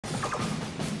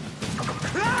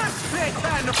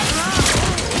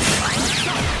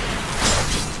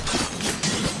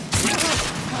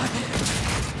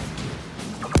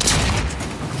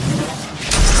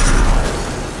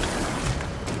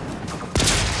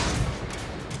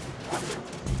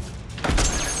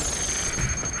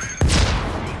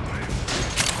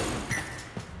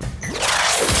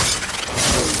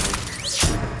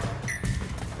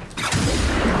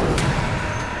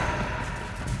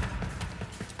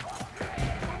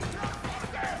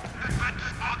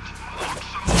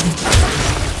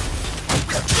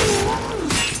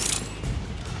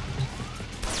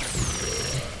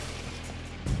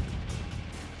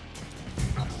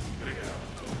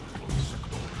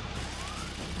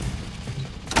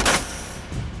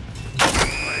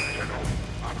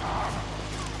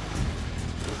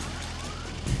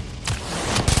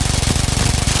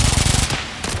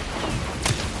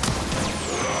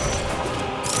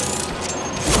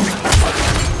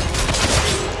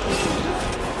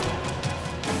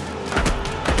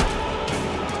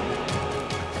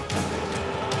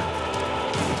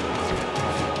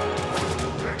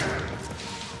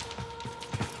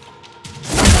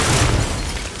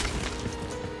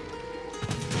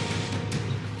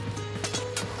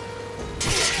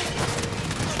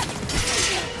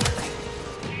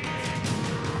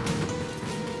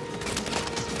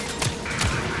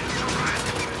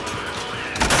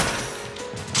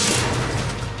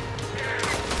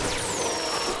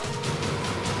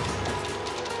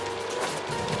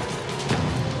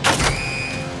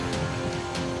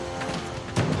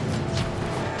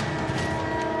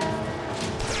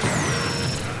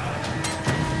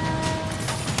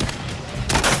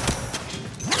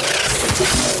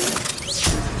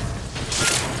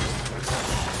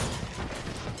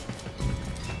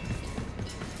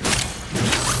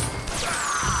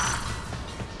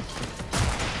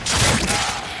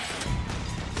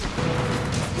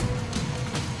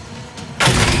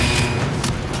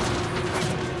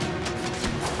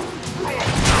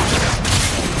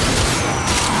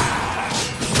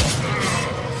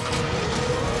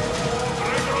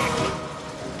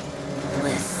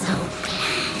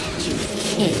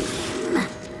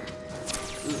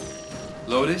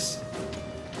Lotus?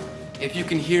 If you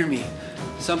can hear me,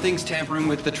 something's tampering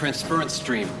with the transference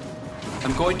stream.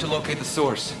 I'm going to locate the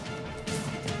source.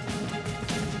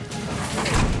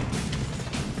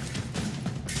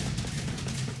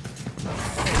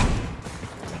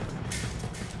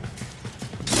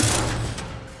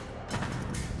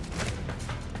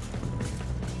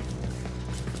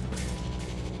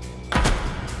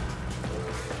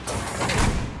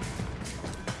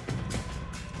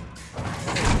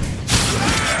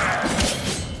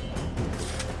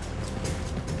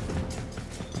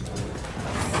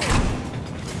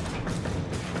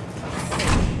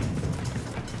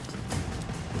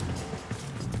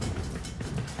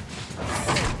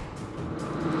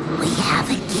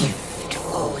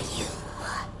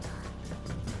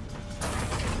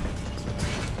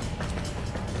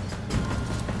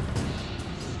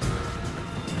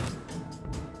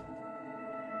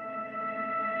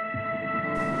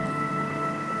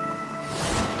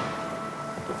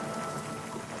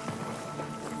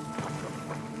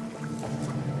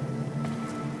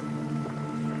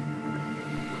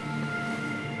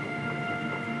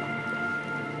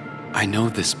 I know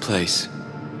this place.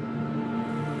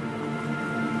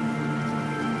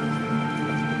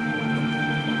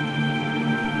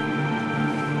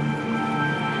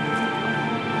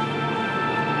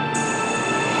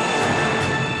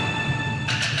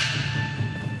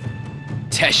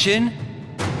 Teshin?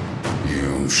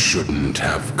 You shouldn't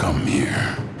have come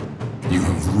here. You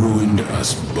have ruined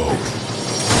us both.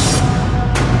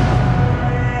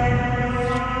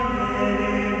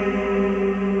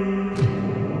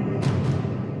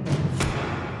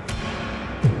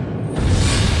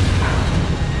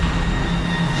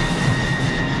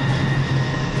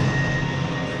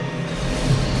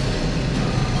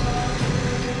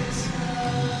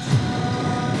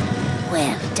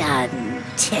 Well done,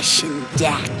 Teshin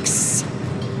Dax.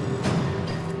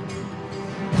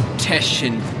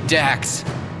 Teshin Dax.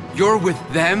 You're with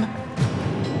them?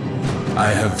 I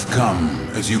have come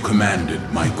as you commanded,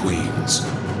 my queens.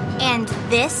 And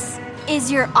this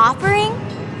is your offering?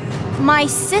 My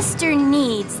sister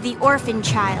needs the orphan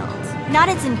child, not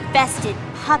its infested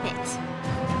puppet.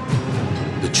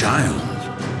 The child?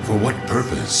 For what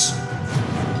purpose?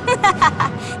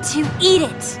 To eat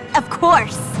it, of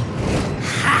course.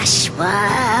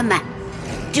 Hushworm!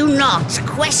 Do not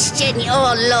question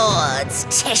your lords,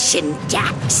 Teshin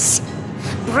Dax.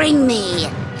 Bring me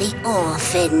the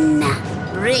orphan.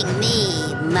 Bring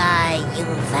me my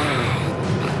Yuvan.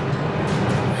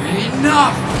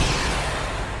 Enough!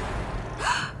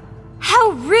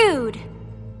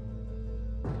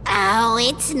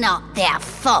 it's not their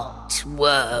fault,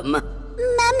 worm.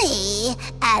 Mummy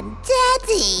and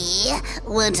Daddy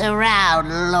weren't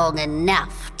around long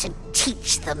enough to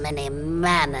teach them any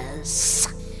manners.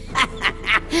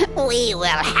 We will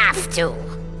have to.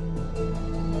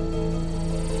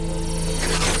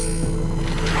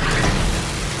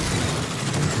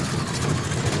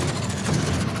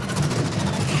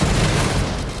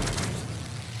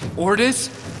 Ordis?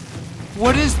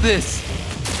 What is this?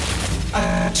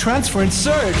 Transference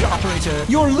surge, operator.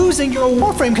 You're losing your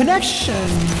Warframe connection.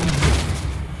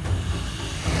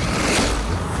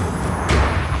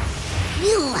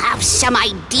 You have some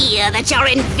idea that you're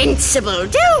invincible,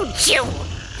 don't you?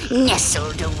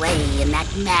 Nestled away in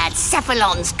that mad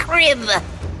Cephalon's crib.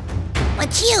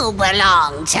 But you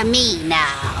belong to me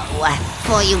now.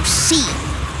 For you see,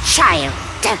 child,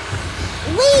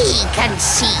 we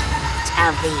conceived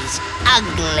of these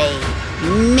ugly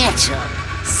metal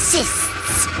cysts.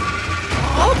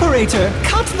 Operator,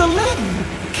 cut the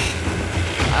link.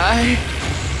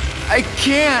 I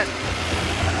can't.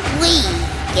 We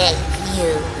gave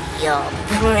you your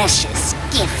precious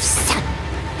gifts.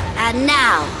 And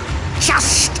now,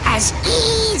 just as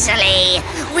easily,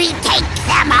 we take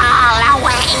them all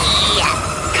away.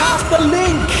 Cut the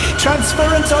link.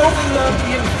 Transference overload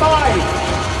in 5,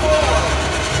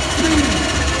 4, 3.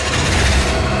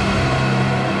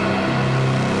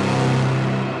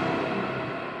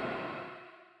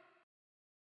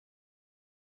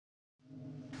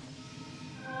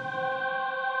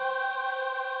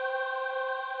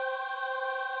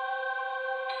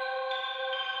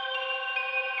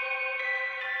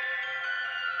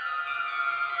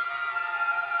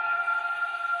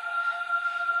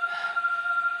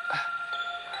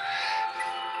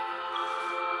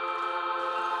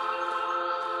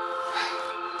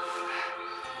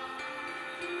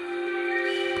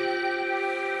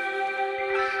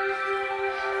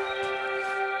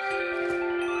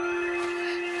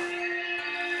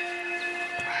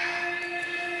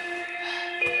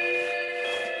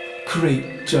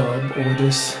 Great job,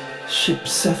 Ordis. Ship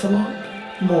Cephalon?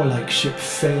 More like Ship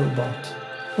Failbot.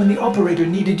 When the operator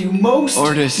needed you most,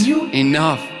 Ordis,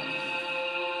 enough.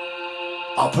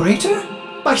 Operator?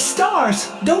 My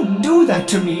stars! Don't do that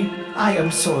to me! I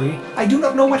am sorry. I do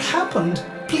not know what happened.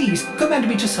 Please, command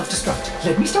me to self-destruct.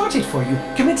 Let me start it for you.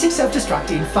 Commencing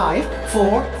self-destruct in 5,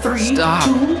 4, 3, Stop.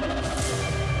 2...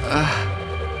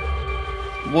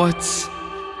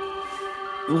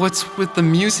 What's with the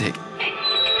music?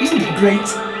 Isn't it great?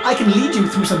 I can lead you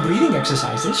through some breathing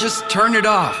exercises. Just turn it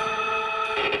off.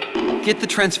 Get the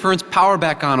transference power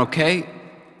back on, okay?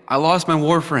 I lost my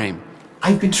Warframe.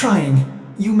 I've been trying.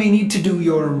 You may need to do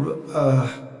your,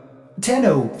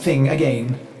 Tenno thing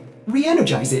again.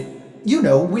 Re-energize it. You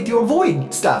know, with your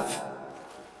void stuff.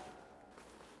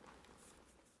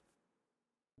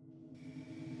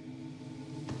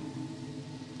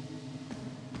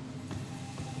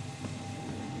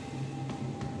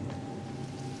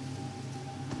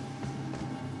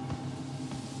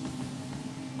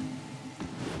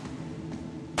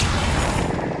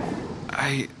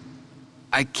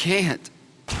 I can't.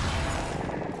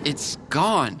 It's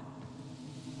gone.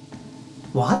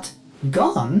 What?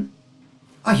 Gone?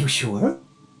 Are you sure?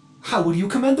 How will you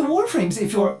command the Warframes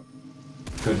if you're...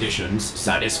 Conditions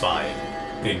satisfied.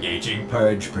 Engaging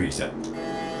Purge Precept.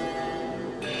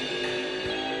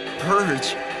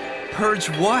 Purge? Purge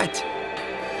what?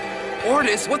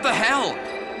 Ordis, what the hell?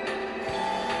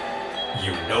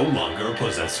 You no longer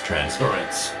possess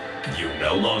transference. You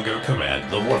no longer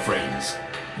command the Warframes.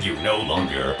 You no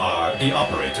longer are the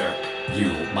operator.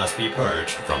 You must be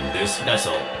purged from this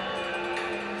vessel.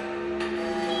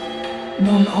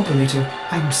 Non-operator,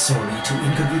 I'm sorry to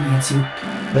inconvenience you,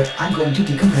 but I'm going to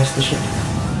decompress the ship.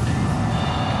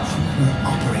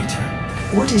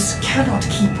 Operator, Ordis cannot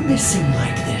keep missing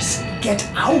like this. Get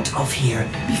out of here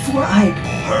before I...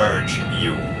 Purge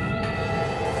you.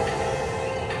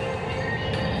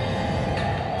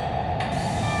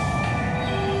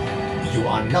 You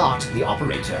are not the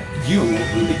operator. You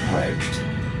will be purged.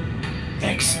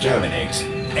 Exterminate.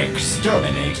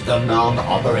 Exterminate the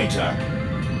non-operator.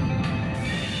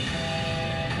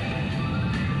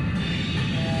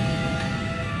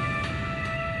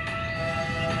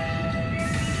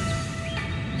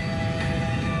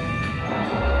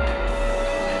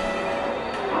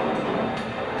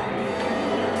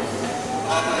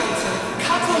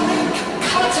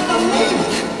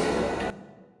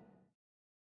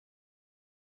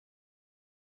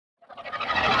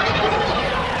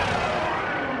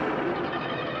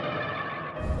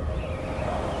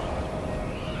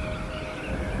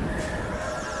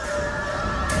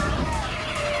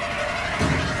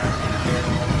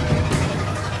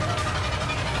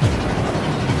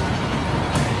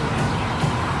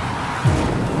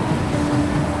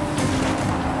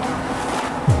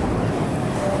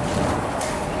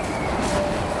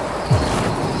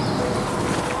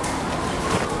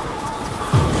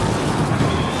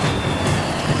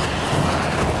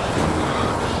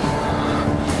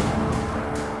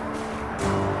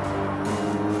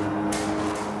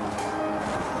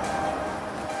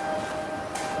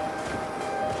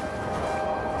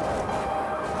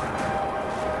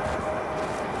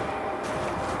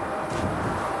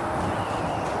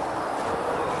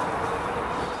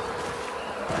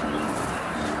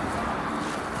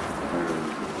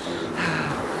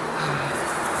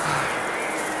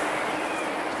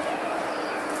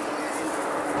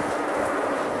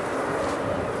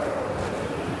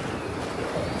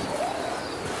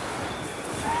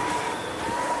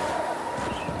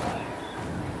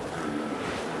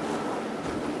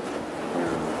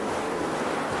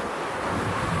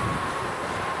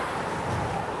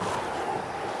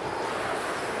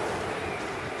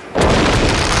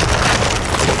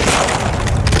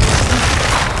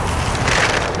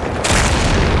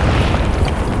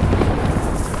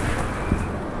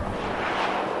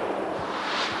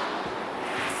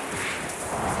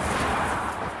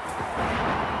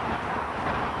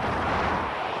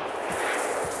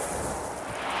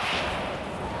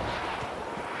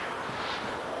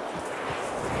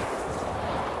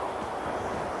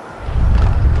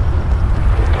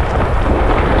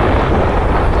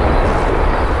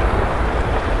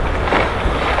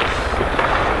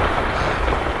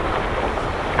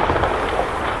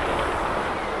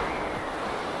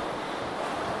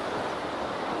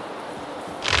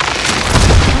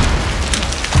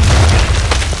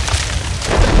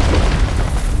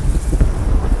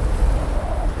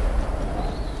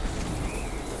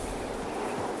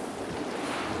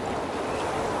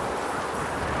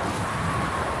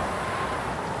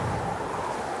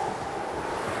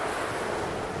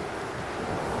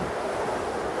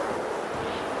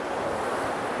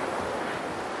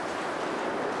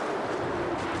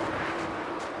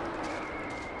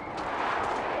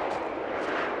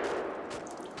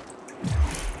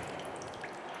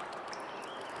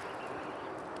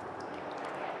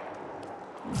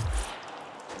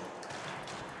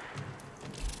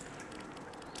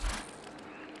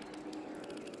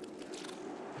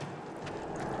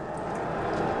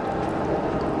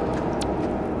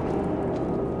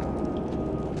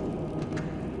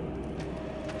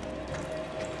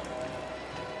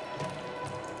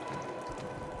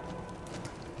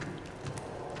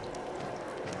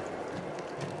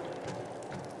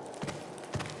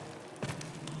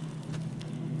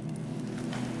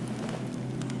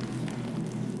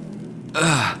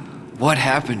 What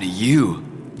happened to you?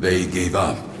 They gave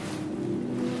up.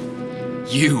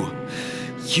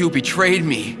 You betrayed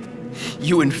me.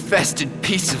 You infested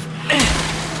piece of...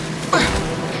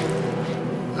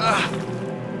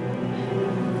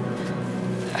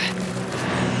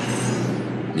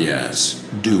 Yes,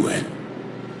 do it.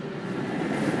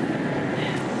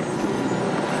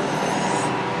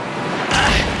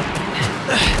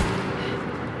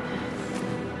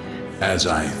 As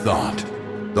I thought.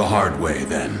 The hard way,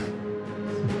 then.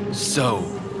 So,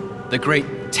 the great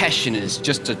Teshin is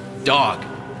just a dog,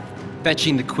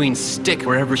 fetching the Queen's stick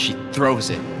wherever she throws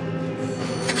it.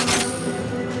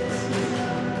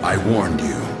 I warned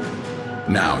you.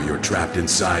 Now you're trapped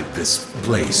inside this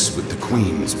place with the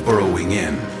Queens burrowing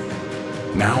in.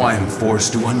 Now I am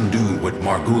forced to undo what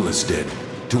Margulis did,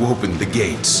 to open the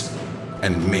gates,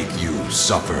 and make you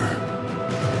suffer.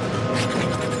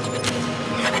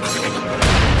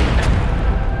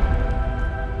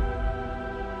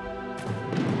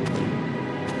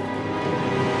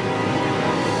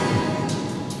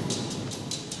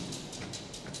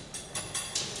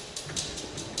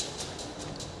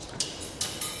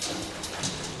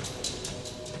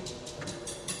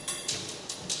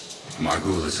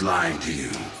 Margulis lied to you,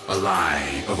 a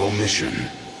lie of omission.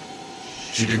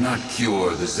 She did not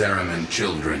cure the Zariman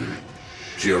children.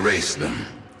 She erased them.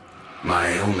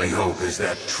 My only hope is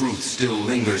that truth still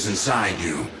lingers inside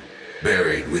you,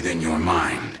 buried within your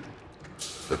mind.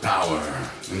 The power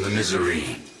and the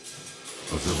misery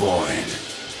of the void.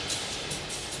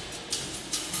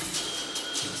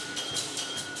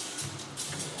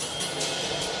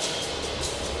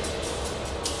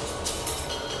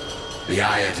 The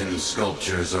Ayaton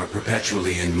sculptures are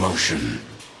perpetually in motion,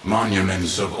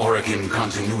 monuments of Orokin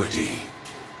continuity,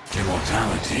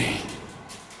 immortality.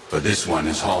 But this one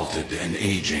is halted and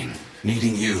aging,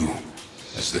 needing you,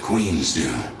 as the Queens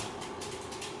do.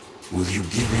 Will you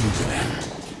give in to them?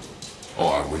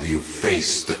 Or will you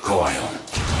face the coil?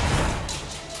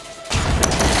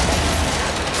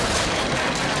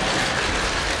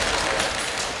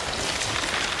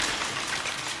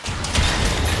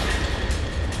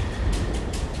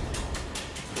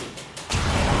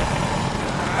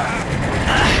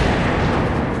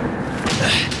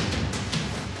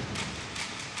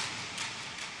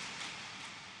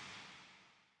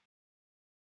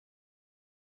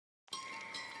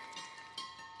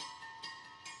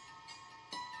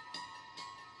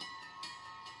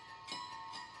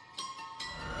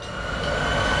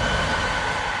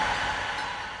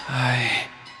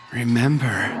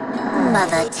 Remember.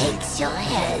 Mother takes your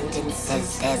hand and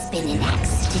says there's been an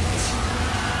accident.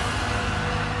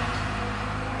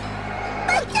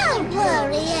 But don't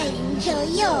worry, Angel,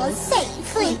 you're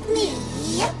safe with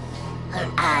me.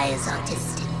 Her eyes are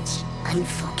distant,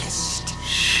 unfocused.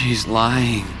 She's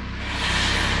lying.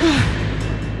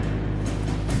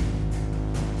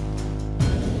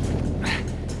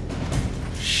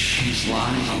 She's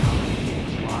lying.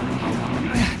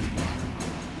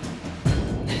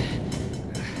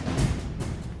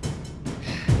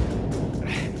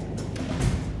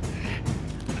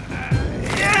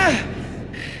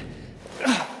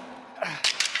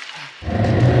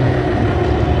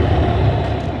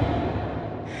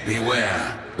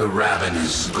 Beware the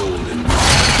ravenous golden.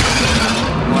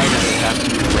 Why does it have to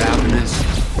be ravenous?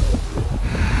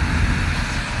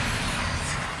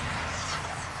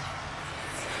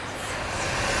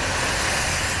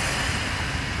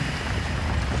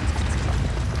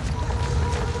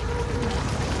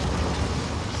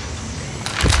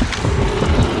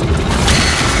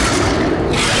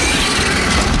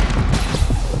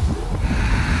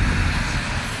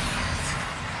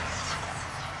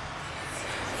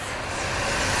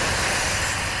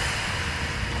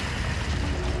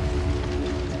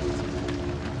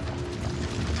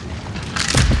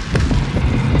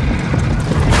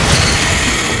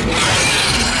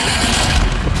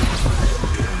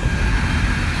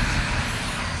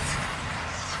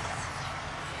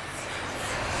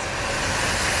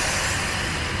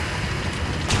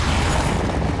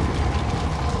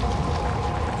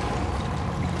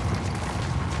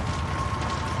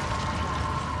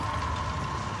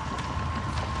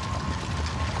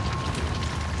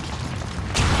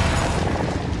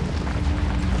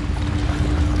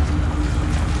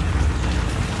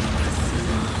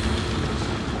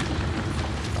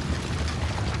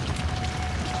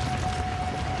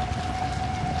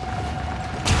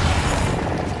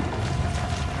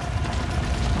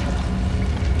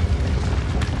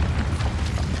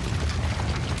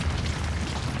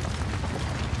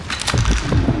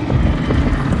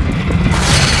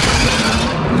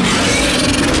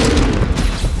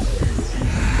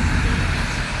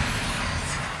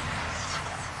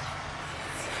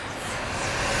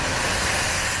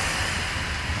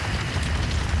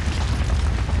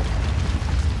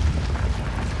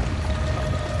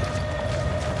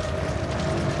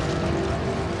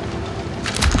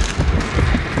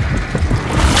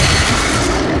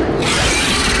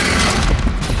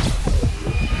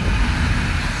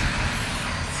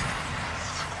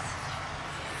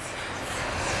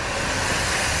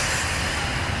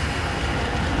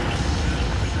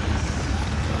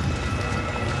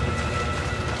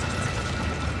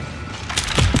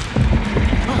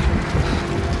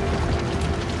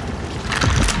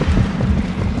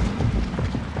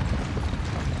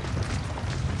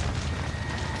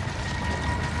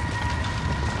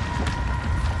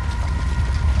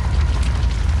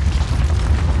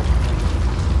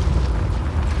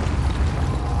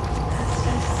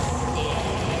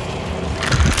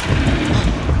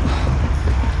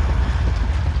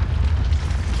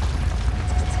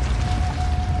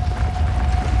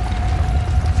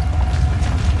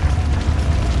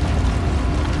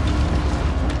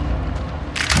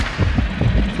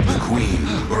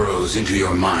 grows into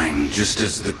your mind just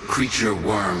as the creature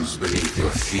worms beneath your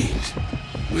feet.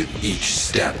 With each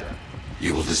step,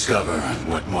 you will discover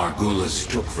what Margulis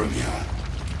took from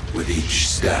you. With each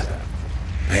step,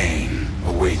 pain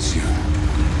awaits you.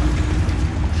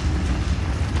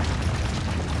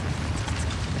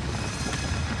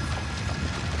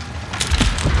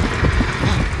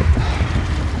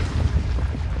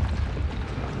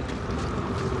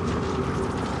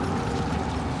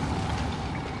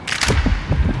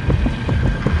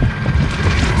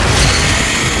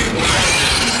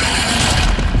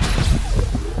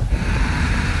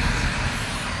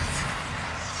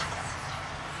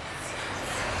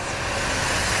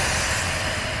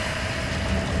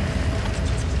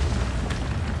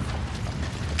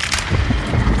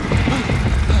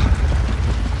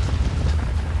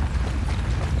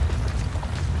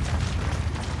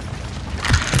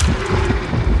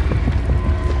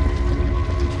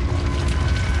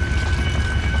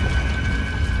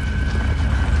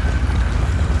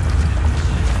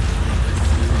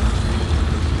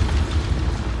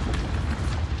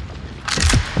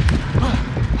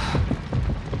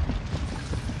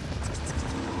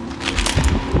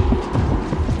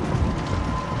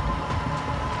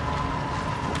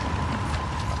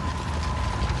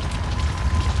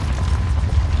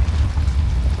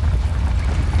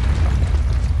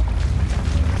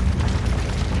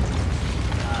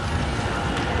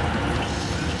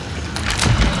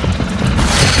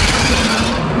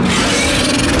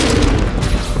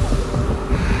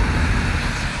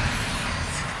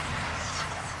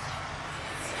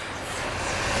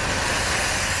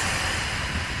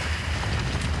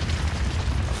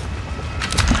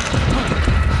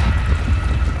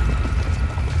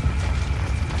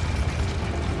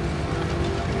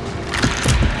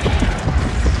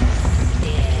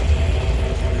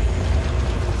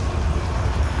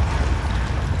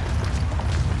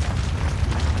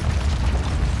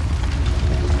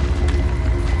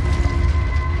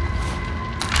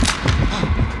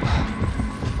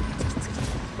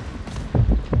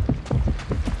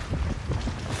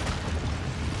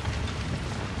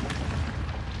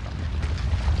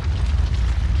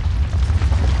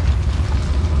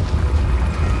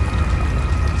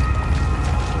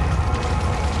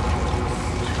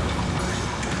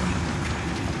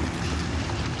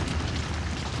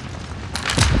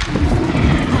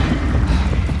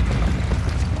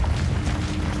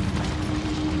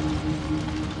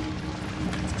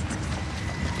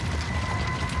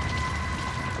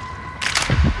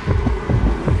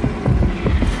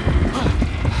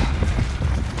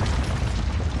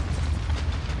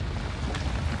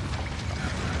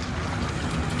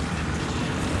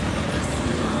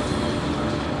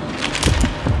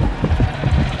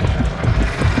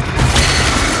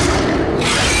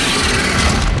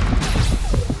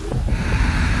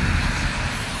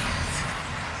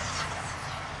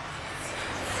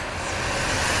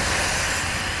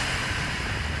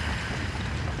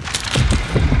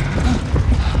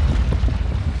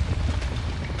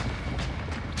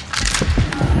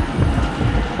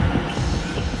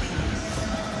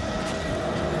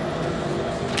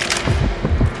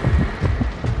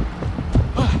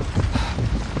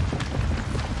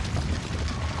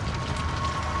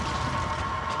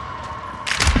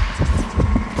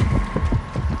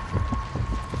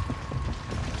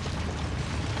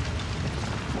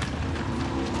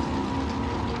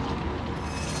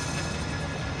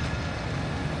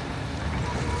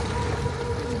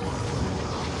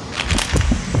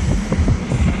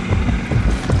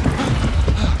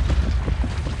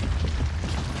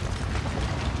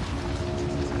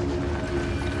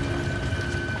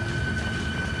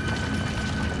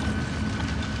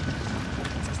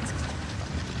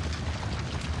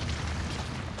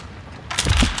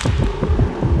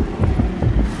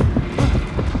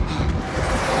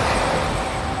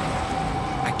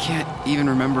 Even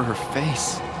remember her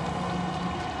face.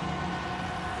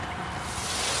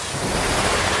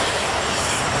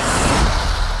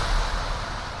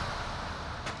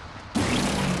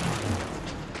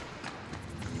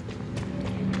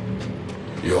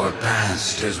 Your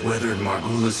past has weathered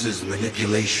Margulis'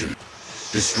 manipulation.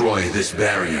 Destroy this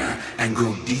barrier and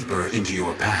go deeper into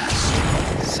your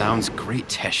past. Sounds great,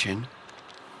 Teshin.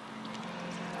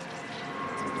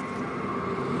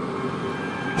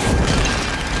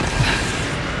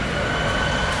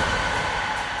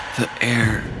 The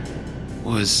air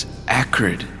was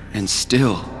acrid and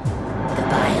still. The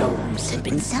biomes had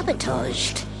been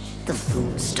sabotaged. The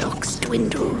food stocks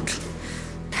dwindled.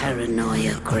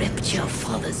 Paranoia gripped your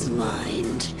father's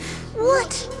mind.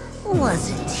 What was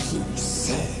it he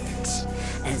said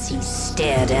as he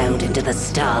stared out into the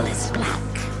starless black?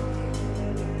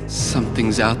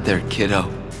 Something's out there, kiddo.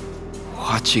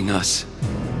 Watching us.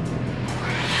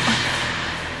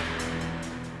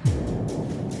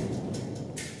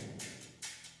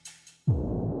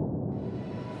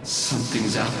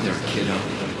 Something's out there, kiddo.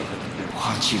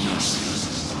 Watching us.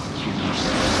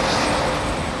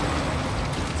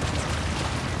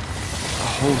 The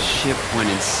whole ship went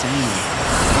insane.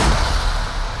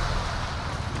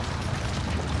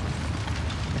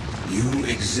 You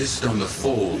exist on the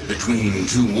fold between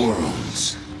two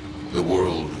worlds. The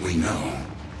world we know,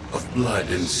 of blood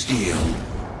and steel,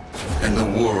 and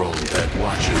the world that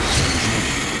watches and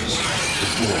dreams, the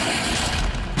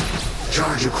void.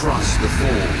 Charge across the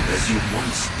fold as you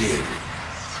once did.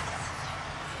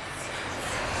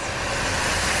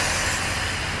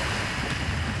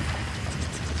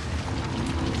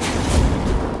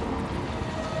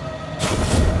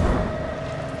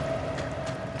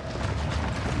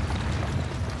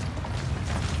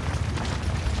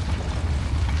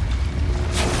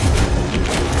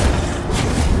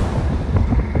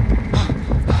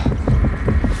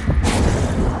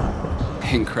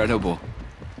 Incredible.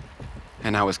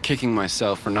 And I was kicking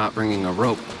myself for not bringing a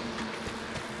rope.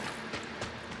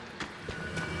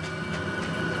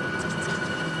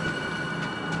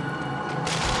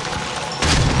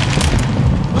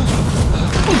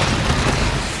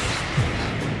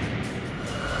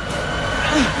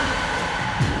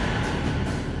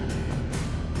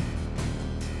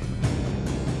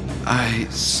 I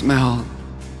smell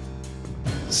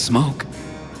smoke.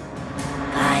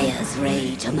 Fires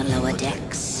rage on the lower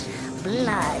decks.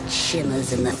 Blood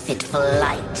shimmers in the fitful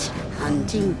light.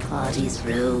 Hunting parties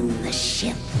roam the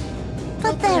ship.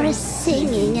 But there is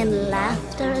singing and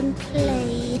laughter and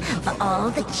play, for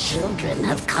all the children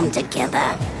have come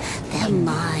together, their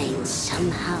minds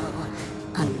somehow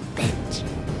unbent.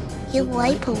 You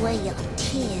wipe away your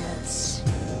tears,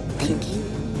 thinking...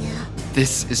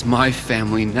 This is my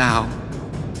family now.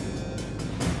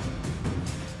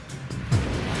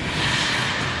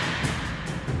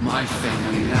 My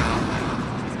family now.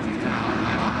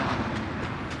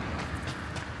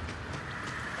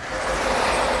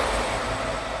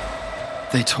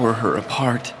 They tore her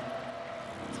apart.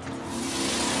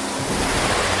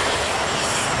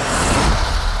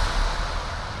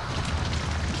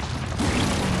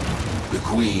 The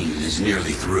Queen is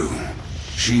nearly through.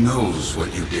 She knows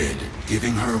what you did,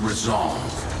 giving her resolve.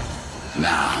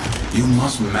 Now, you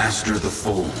must master the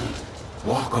fold.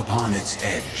 Walk upon its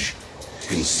edge,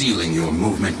 concealing your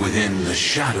movement within the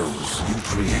shadows you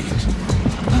create.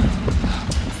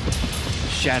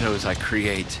 Shadows I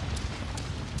create.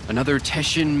 Another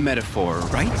Teshin metaphor,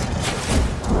 right?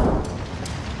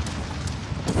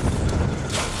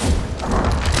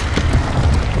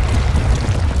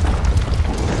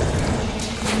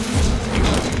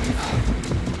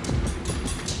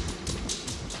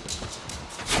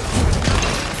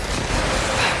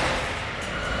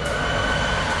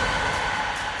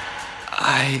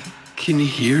 I can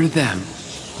hear them.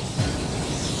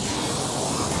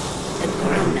 The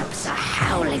grown-ups are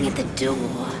howling at the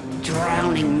door,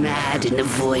 drowning mad in the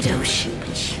void ocean,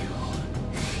 but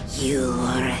you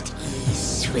are at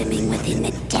ease swimming within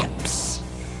the depths.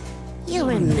 You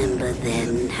remember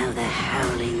then how the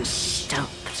howling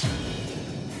stopped.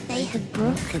 They had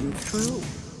broken through.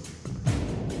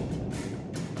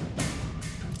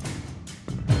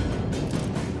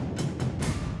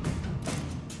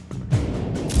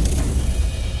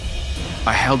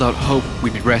 I held out hope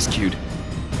we'd be rescued,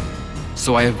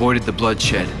 so I avoided the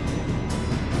bloodshed.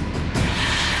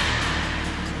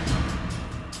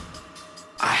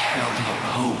 I held out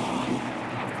hope.